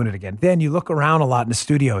noticed I'm doing it again. Dan, you look around a lot in the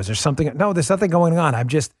studio. Is there something? No, there's nothing going on.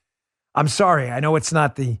 I'm sorry. I know it's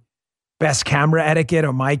not the best camera etiquette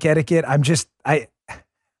or mic etiquette. I just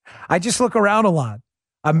look around a lot.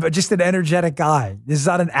 I'm just an energetic guy. This is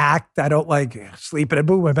not an act. I don't like sleep and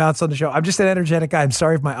boom, I bounce on the show. I'm just an energetic guy. I'm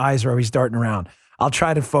sorry if my eyes are always darting around. I'll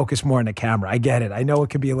try to focus more on the camera. I get it. I know it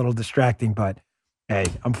can be a little distracting, but hey,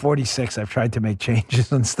 I'm 46. I've tried to make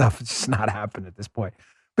changes and stuff. It's just not happening at this point.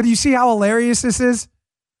 But do you see how hilarious this is?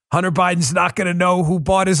 Hunter Biden's not going to know who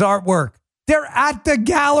bought his artwork. They're at the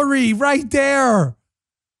gallery right there.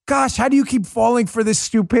 Gosh, how do you keep falling for this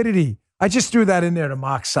stupidity? I just threw that in there to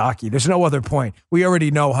mock Psaki. There's no other point. We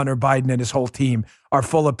already know Hunter Biden and his whole team are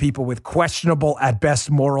full of people with questionable, at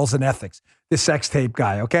best, morals and ethics. The sex tape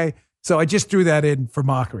guy, okay? So I just threw that in for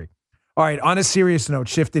mockery. All right, on a serious note,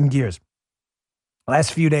 shifting gears.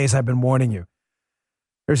 Last few days, I've been warning you.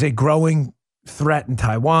 There's a growing threat in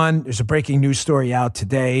Taiwan. There's a breaking news story out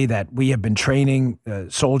today that we have been training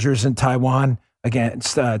soldiers in Taiwan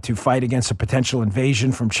against to fight against a potential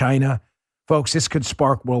invasion from China. Folks, this could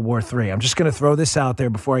spark World War III. I'm just going to throw this out there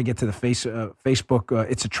before I get to the Facebook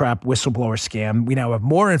It's a Trap whistleblower scam. We now have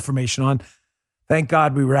more information on. Thank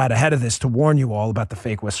God we were out ahead of this to warn you all about the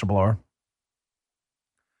fake whistleblower.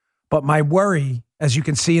 But my worry, as you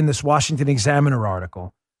can see in this Washington Examiner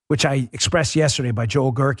article, which I expressed yesterday by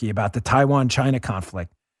Joel Gerke about the Taiwan-China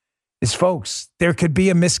conflict, is, folks, there could be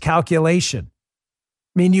a miscalculation.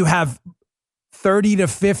 I mean, you have 30 to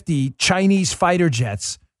 50 Chinese fighter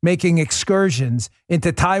jets making excursions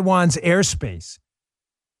into Taiwan's airspace.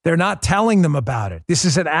 They're not telling them about it. This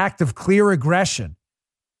is an act of clear aggression.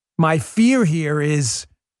 My fear here is,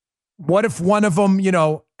 what if one of them,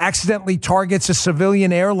 accidentally targets a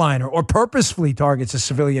civilian airliner or purposefully targets a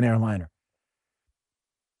civilian airliner?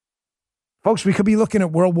 Folks, we could be looking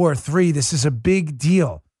at World War III. This is a big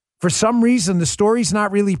deal. For some reason, the story's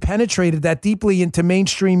not really penetrated that deeply into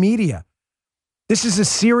mainstream media. This is a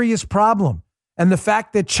serious problem. And the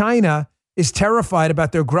fact that China is terrified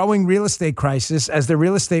about their growing real estate crisis as the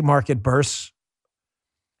real estate market bursts,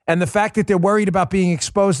 and the fact that they're worried about being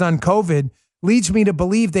exposed on COVID, leads me to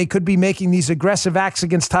believe they could be making these aggressive acts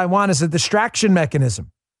against Taiwan as a distraction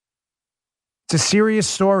mechanism. It's a serious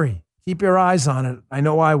story. Keep your eyes on it. I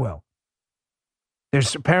know I will.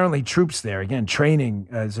 There's apparently troops there, again, training,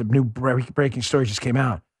 as a new breaking story just came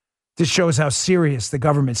out. This shows how serious the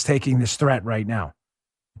government's taking this threat right now.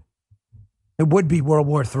 It would be World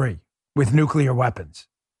War III with nuclear weapons.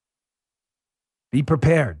 Be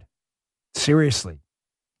prepared. Seriously.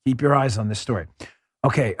 Keep your eyes on this story.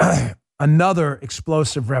 Okay, another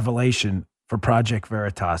explosive revelation for Project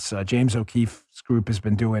Veritas. James O'Keefe's group has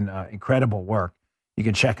been doing incredible work. You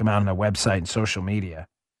can check them out on their website and social media.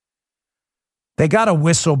 They got a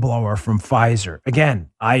whistleblower from Pfizer. Again,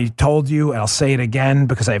 I told you, and I'll say it again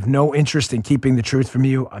because I have no interest in keeping the truth from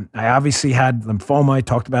you. I obviously had lymphoma. I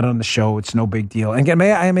talked about it on the show. It's no big deal. And again,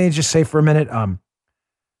 may I just say for a minute,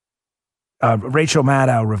 Rachel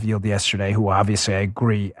Maddow revealed yesterday, who obviously I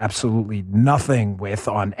agree absolutely nothing with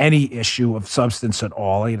on any issue of substance at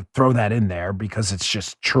all. I throw that in there because it's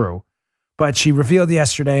just true. But she revealed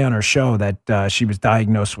yesterday on her show that she was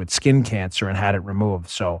diagnosed with skin cancer and had it removed.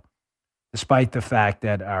 So despite the fact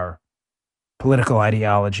that our political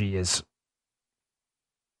ideology is,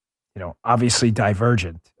 obviously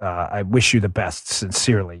divergent, I wish you the best,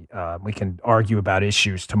 sincerely. We can argue about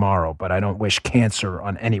issues tomorrow, but I don't wish cancer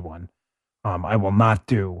on anyone. I will not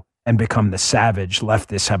do and become the savage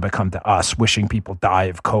leftists have become to us, wishing people die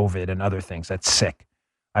of COVID and other things. That's sick.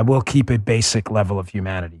 I will keep a basic level of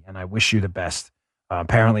humanity, and I wish you the best.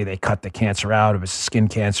 Apparently, they cut the cancer out. It was skin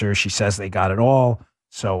cancer. She says they got it all.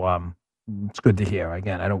 So it's good to hear.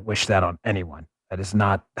 Again, I don't wish that on anyone. That is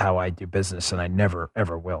not how I do business, and I never,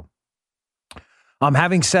 ever will.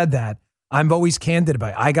 Having said that, I'm always candid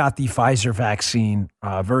about it. I got the Pfizer vaccine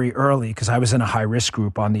very early because I was in a high-risk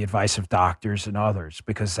group on the advice of doctors and others,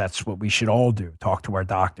 because that's what we should all do, talk to our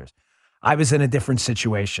doctors. I was in a different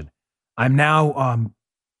situation. I'm now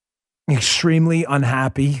extremely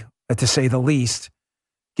unhappy, to say the least,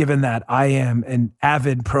 given that I am an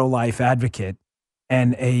avid pro-life advocate,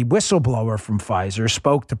 and a whistleblower from Pfizer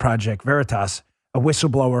spoke to Project Veritas, a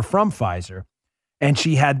whistleblower from Pfizer, and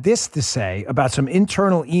she had this to say about some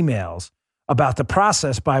internal emails about the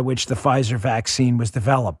process by which the Pfizer vaccine was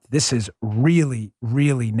developed. This is really,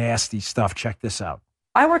 really nasty stuff. Check this out.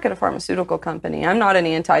 I work at a pharmaceutical company. I'm not an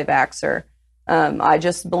anti-vaxxer. I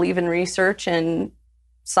just believe in research and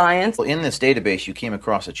science. Well, in this database, you came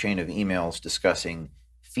across a chain of emails discussing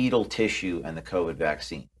fetal tissue and the COVID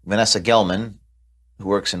vaccine. Vanessa Gelman, who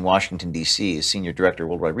works in Washington, D.C., is Senior Director of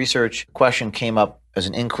Worldwide Research. The question came up as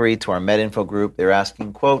an inquiry to our MedInfo group. They're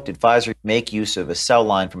asking, quote, did Pfizer make use of a cell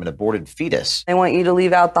line from an aborted fetus? They want you to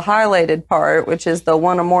leave out the highlighted part, which is the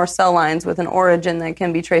one or more cell lines with an origin that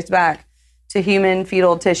can be traced back to human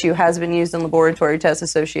fetal tissue has been used in laboratory tests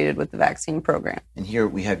associated with the vaccine program. And here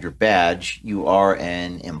we have your badge. You are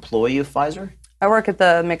an employee of Pfizer? I work at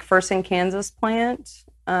the McPherson, Kansas plant.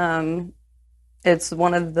 It's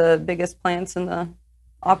one of the biggest plants in the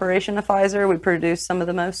operation of Pfizer. We produce some of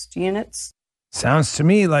the most units. Sounds to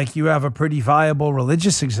me like you have a pretty viable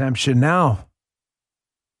religious exemption now.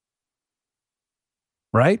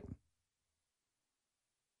 Right?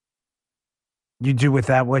 You do with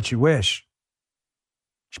that what you wish.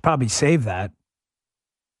 You should probably save that.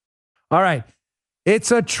 All right.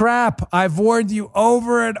 It's a trap. I've warned you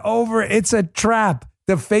over and over. It's a trap.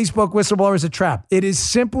 The Facebook whistleblower is a trap. It is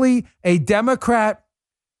simply a Democrat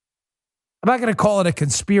I'm not going to call it a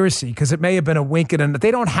conspiracy because it may have been a wink and a nod. They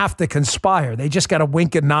don't have to conspire. They just got a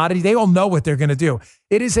wink and nod. They all know what they're going to do.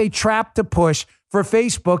 It is a trap to push for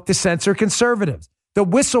Facebook to censor conservatives. The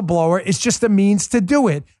whistleblower is just a means to do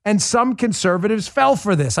it. And some conservatives fell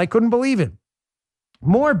for this. I couldn't believe it.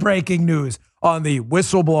 More breaking news on the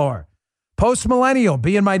whistleblower. Post-millennial,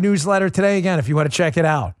 be in my newsletter today again if you want to check it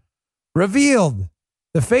out. Revealed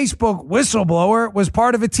the Facebook whistleblower was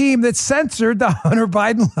part of a team that censored the Hunter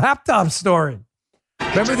Biden laptop story.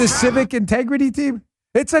 Remember the civic integrity team?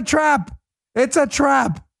 It's a trap. It's a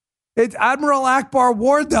trap. Admiral Akbar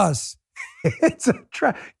warned us. It's a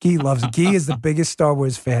trap. Guy loves it. Guy is the biggest Star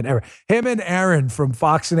Wars fan ever. Him and Aaron from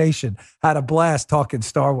Fox Nation had a blast talking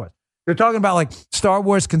Star Wars. They're talking about like Star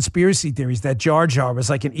Wars conspiracy theories that Jar Jar was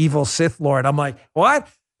like an evil Sith Lord. I'm like, what?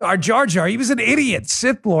 Our Jar Jar, he was an idiot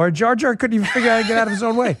Sith Lord. Jar Jar couldn't even figure out how to get out of his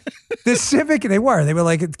own way. The civic, they were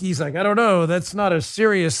like, he's like, I don't know. That's not a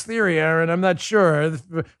serious theory, Aaron. I'm not sure.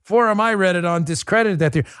 The forum I read it on discredited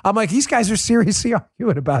that theory. I'm like, these guys are seriously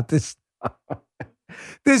arguing about this stuff.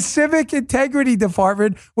 The civic integrity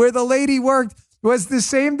department where the lady worked was the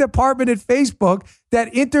same department at Facebook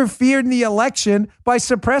that interfered in the election by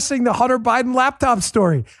suppressing the Hunter Biden laptop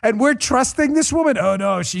story. And we're trusting this woman. Oh,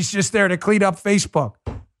 no, she's just there to clean up Facebook.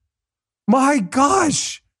 My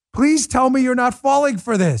gosh, please tell me you're not falling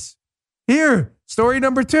for this. Here, story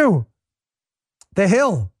number 2. The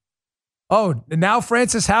Hill. Oh, and now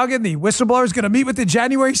Frances Haugen, the whistleblower, is going to meet with the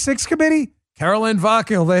January 6th committee? Carolyn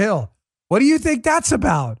Vakil, The Hill. What do you think that's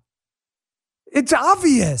about? It's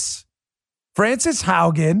obvious. Frances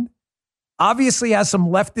Haugen obviously has some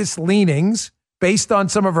leftist leanings based on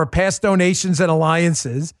some of her past donations and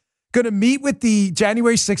alliances. Going to meet with the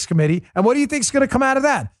January 6th committee. And what do you think is going to come out of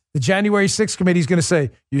that? The January 6th committee is going to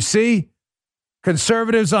say, you see,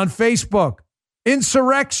 conservatives on Facebook,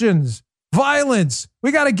 insurrections, violence.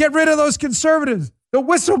 We got to get rid of those conservatives. The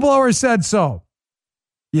whistleblower said so.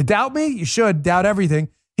 You doubt me? You should doubt everything.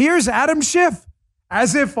 Here's Adam Schiff,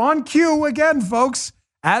 as if on cue again, folks.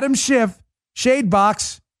 Adam Schiff, Shade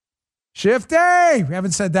Box. Schiff Day. We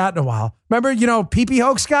haven't said that in a while. Remember, pee-pee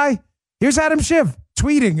hoax guy? Here's Adam Schiff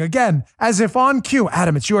tweeting again, as if on cue.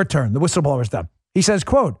 Adam, it's your turn. The whistleblower's done. He says,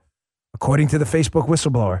 quote, according to the Facebook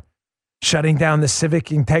whistleblower, shutting down the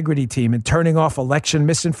civic integrity team and turning off election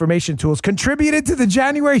misinformation tools contributed to the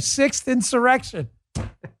January 6th insurrection.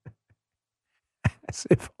 As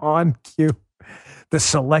if on cue. The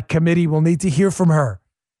select committee will need to hear from her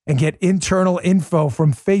and get internal info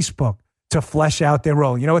from Facebook to flesh out their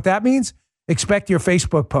role. You know what that means? Expect your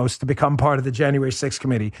Facebook post to become part of the January 6th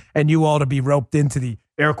committee and you all to be roped into the,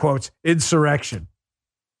 air quotes, insurrection.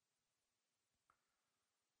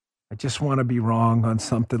 I just want to be wrong on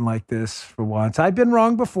something like this for once. I've been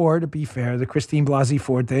wrong before, to be fair. The Christine Blasey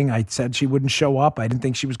Ford thing, I said she wouldn't show up. I didn't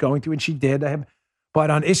think she was going to, and she did. But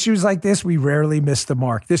on issues like this, we rarely miss the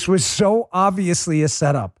mark. This was so obviously a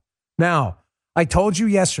setup. Now, I told you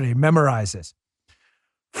yesterday, memorize this.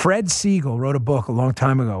 Fred Siegel wrote a book a long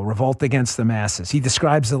time ago, Revolt Against the Masses. He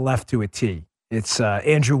describes the left to a T. It's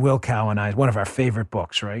Andrew Wilkow and I, one of our favorite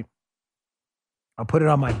books, right? I'll put it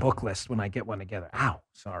on my book list when I get one together. Ow,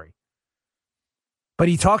 sorry. But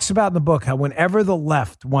he talks about in the book how whenever the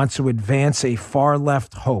left wants to advance a far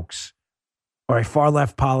left hoax or a far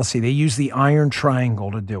left policy, they use the iron triangle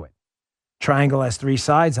to do it. Triangle has 3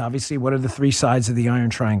 sides. Obviously, what are the 3 sides of the iron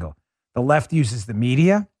triangle? The left uses the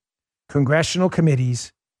media, congressional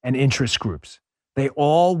committees, and interest groups. They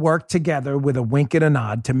all work together with a wink and a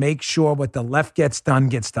nod to make sure what the left gets done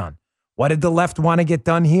gets done. What did the left want to get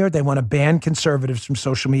done here? They want to ban conservatives from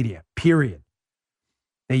social media, period.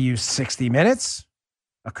 They use 60 Minutes,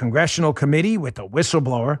 a congressional committee with a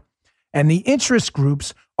whistleblower, and the interest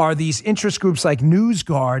groups are these interest groups like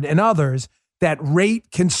NewsGuard and others that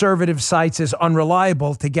rate conservative sites as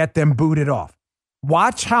unreliable to get them booted off.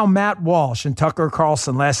 Watch how Matt Walsh and Tucker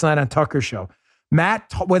Carlson last night on Tucker's show,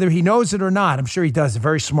 Matt, whether he knows it or not, I'm sure he does, a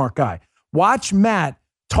very smart guy. Watch Matt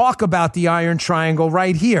talk about the iron triangle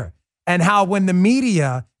right here and how when the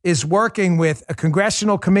media is working with a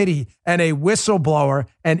congressional committee and a whistleblower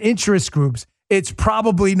and interest groups, it's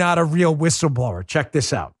probably not a real whistleblower. Check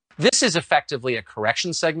this out. This is effectively a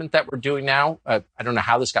correction segment that we're doing now. I don't know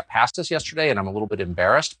how this got past us yesterday, and I'm a little bit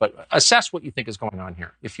embarrassed, but assess what you think is going on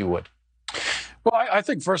here, if you would. Well, I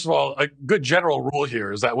think, first of all, a good general rule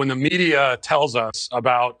here is that when the media tells us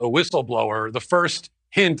about a whistleblower, the first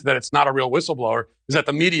hint that it's not a real whistleblower is that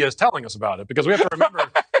the media is telling us about it. Because we have to remember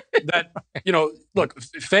that, look,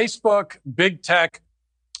 Facebook, big tech,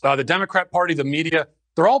 the Democrat Party, the media,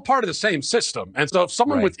 they're all part of the same system. And so if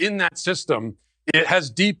someone within that system it has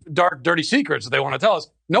deep, dark, dirty secrets that they want to tell us.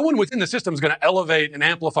 No one within the system is going to elevate and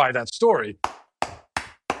amplify that story.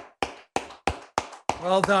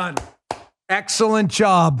 Well done. Excellent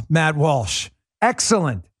job, Matt Walsh.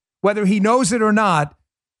 Excellent. Whether he knows it or not,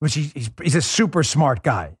 which he's a super smart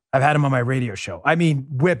guy. I've had him on my radio show. I mean,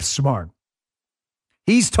 whip smart.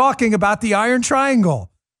 He's talking about the Iron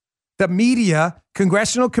Triangle. The media,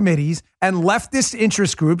 congressional committees, and leftist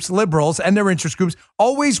interest groups, liberals and their interest groups,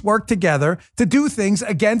 always work together to do things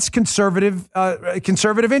against conservative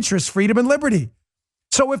interests, freedom and liberty.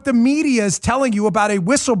 So if the media is telling you about a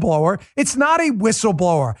whistleblower, it's not a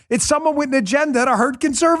whistleblower. It's someone with an agenda to hurt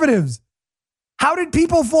conservatives. How did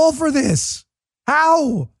people fall for this?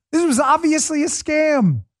 How? This was obviously a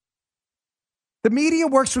scam. The media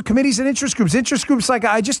works with committees and interest groups. Interest groups like,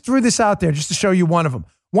 I just threw this out there just to show you one of them.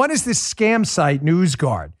 One is this scam site,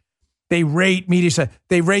 NewsGuard. They rate media,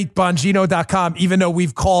 they rate Bongino.com, even though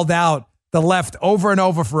we've called out the left over and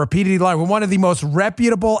over for repeatedly lying. We're one of the most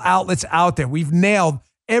reputable outlets out there. We've nailed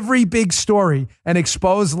every big story and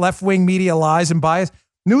exposed left-wing media lies and bias.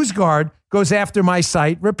 NewsGuard goes after my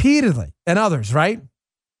site repeatedly and others, right?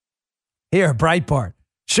 Here, Breitbart.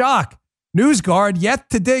 Shock. NewsGuard yet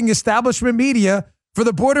to ding establishment media for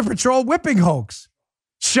the Border Patrol whipping hoax.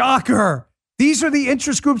 Shocker. These are the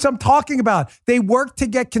interest groups I'm talking about. They work to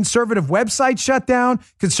get conservative websites shut down,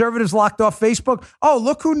 conservatives locked off Facebook. Oh,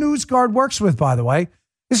 look who NewsGuard works with, by the way.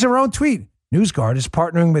 This is their own tweet. NewsGuard is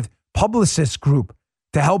partnering with Publicis Group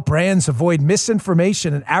to help brands avoid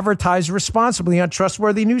misinformation and advertise responsibly on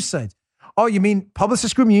trustworthy news sites. Oh, you mean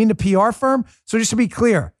Publicis Group? You mean the PR firm? So just to be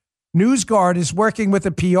clear, NewsGuard is working with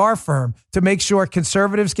a PR firm to make sure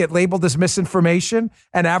conservatives get labeled as misinformation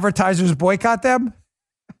and advertisers boycott them?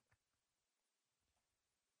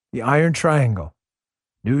 The Iron Triangle.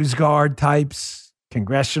 NewsGuard types,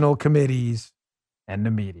 congressional committees, and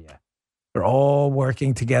the media. They're all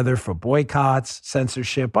working together for boycotts,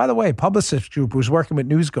 censorship. By the way, Publicis Group, who's working with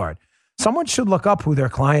NewsGuard, someone should look up who their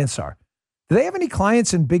clients are. Do they have any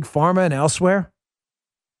clients in big pharma and elsewhere?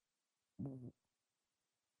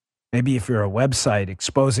 Maybe if you're a website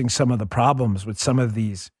exposing some of the problems with some of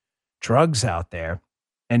these drugs out there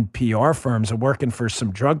and PR firms are working for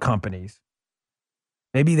some drug companies,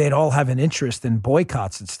 maybe they'd all have an interest in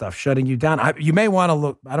boycotts and stuff, shutting you down. You may want to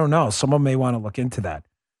look, I don't know, someone may want to look into that.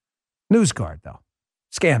 NewsGuard, though,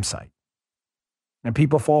 scam site. And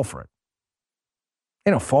people fall for it.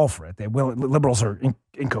 They don't fall for it. They will. Liberals are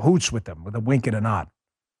in cahoots with them with a wink and a nod.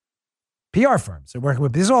 PR firms they're working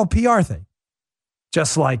with. This is all a PR thing.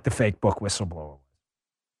 Just like the fake book Whistleblower.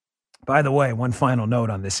 By the way, one final note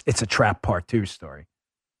on this. It's a trap part 2 story.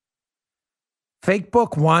 Fake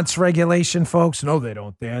book wants regulation, folks. No, they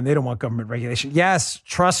don't, Dan. They don't want government regulation. Yes,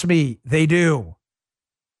 trust me, they do.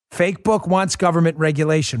 Fake book wants government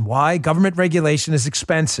regulation. Why? Government regulation is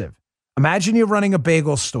expensive. Imagine you're running a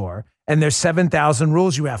bagel store and there's 7,000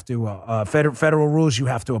 rules you have to, federal rules you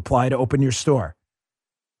have to apply to open your store.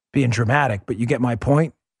 Being dramatic, but you get my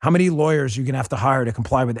point. How many lawyers are you going to have to hire to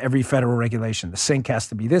comply with every federal regulation? The sink has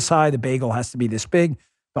to be this high. The bagel has to be this big.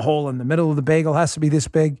 The hole in the middle of the bagel has to be this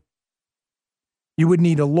big. You would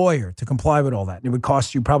need a lawyer to comply with all that. And it would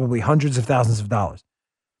cost you probably hundreds of thousands of dollars.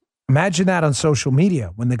 Imagine that on social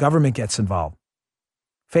media when the government gets involved.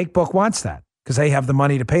 Fake book wants that because they have the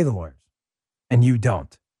money to pay the lawyers and you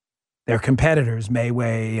don't. Their competitors,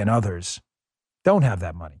 Mayway and others, don't have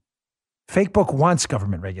that money. Fake book wants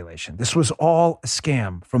government regulation. This was all a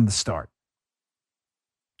scam from the start.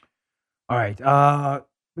 All right.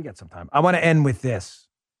 We got some time. I want to end with this.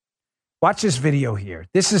 Watch this video here.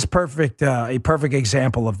 This is perfect, a perfect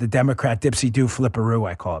example of the Democrat dipsy-do flipperoo,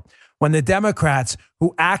 I call it. When the Democrats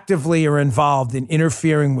who actively are involved in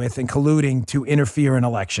interfering with and colluding to interfere in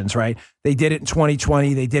elections, right? They did it in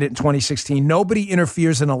 2020. They did it in 2016. Nobody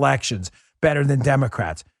interferes in elections better than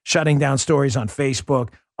Democrats. Shutting down stories on Facebook,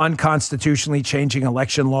 unconstitutionally changing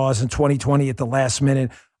election laws in 2020 at the last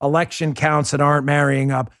minute, election counts that aren't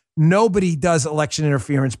marrying up. Nobody does election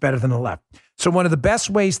interference better than the left. So one of the best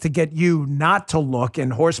ways to get you not to look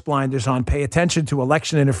and horse blinders on, pay attention to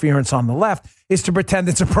election interference on the left is to pretend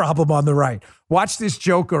it's a problem on the right. Watch this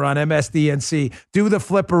joker on MSDNC do the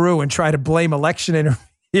flipperoo and try to blame election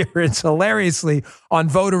interference hilariously on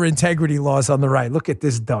voter integrity laws on the right. Look at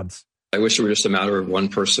this dunce. I wish it were just a matter of one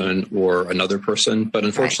person or another person, but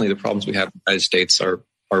unfortunately, the problems we have in the United States are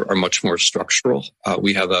much more structural.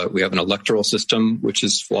 We have an electoral system which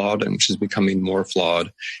is flawed and which is becoming more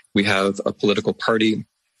flawed. We have a political party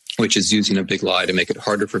which is using a big lie to make it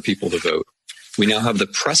harder for people to vote. We now have the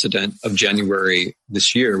precedent of January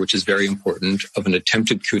this year, which is very important, of an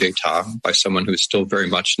attempted coup d'etat by someone who is still very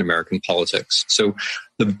much in American politics. So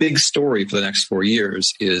the big story for the next 4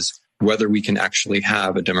 years is whether we can actually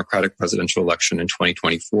have a Democratic presidential election in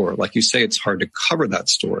 2024. Like you say, it's hard to cover that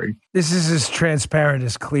story. This is as transparent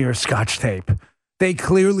as clear Scotch tape. They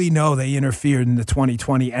clearly know they interfered in the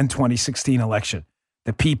 2020 and 2016 election.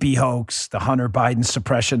 The PP hoax, the Hunter Biden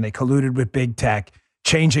suppression, they colluded with big tech,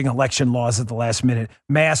 changing election laws at the last minute,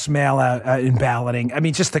 mass mail out in balloting. I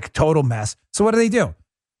mean, just a total mess. So what do?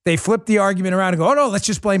 They flip the argument around and go, oh, no, let's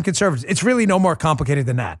just blame conservatives. It's really no more complicated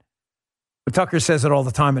than that. But Tucker says it all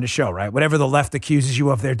the time in the show, right? Whatever the left accuses you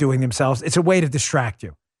of, they're doing themselves. It's a way to distract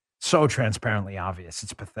you. So transparently obvious.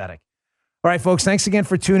 It's pathetic. All right, folks, thanks again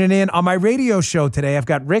for tuning in. On my radio show today, I've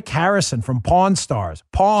got Rick Harrison from Pawn Stars.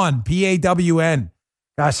 Pawn, P-A-W-N.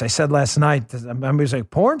 Gosh, I said last night, I was like,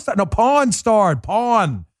 porn star? No, Pawn Star,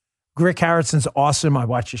 Pawn. Rick Harrison's awesome. I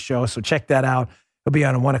watch the show, so check that out. He'll be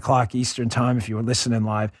on at 1 o'clock Eastern time if you were listening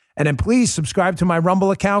live. And then please subscribe to my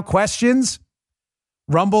Rumble account. Questions?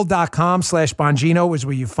 Rumble.com/Bongino is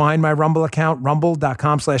where you find my Rumble account.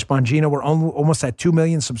 Rumble.com/Bongino. We're almost at 2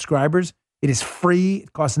 million subscribers. It is free.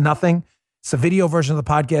 It costs nothing. It's a video version of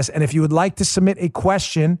the podcast. And if you would like to submit a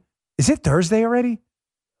question, is it Thursday already?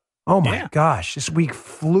 Oh my gosh, this week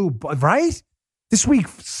flew by, right? This week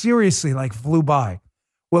seriously flew by.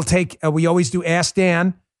 We'll take, we always do Ask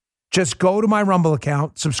Dan. Just go to my Rumble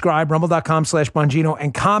account, subscribe, rumble.com/Bongino,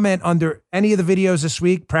 and comment under any of the videos this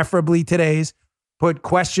week, preferably today's. Put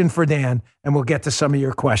question for Dan, and we'll get to some of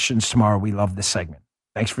your questions tomorrow. We love this segment.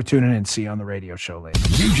 Thanks for tuning in. See you on the radio show later.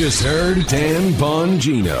 You just heard Dan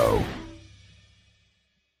Bongino.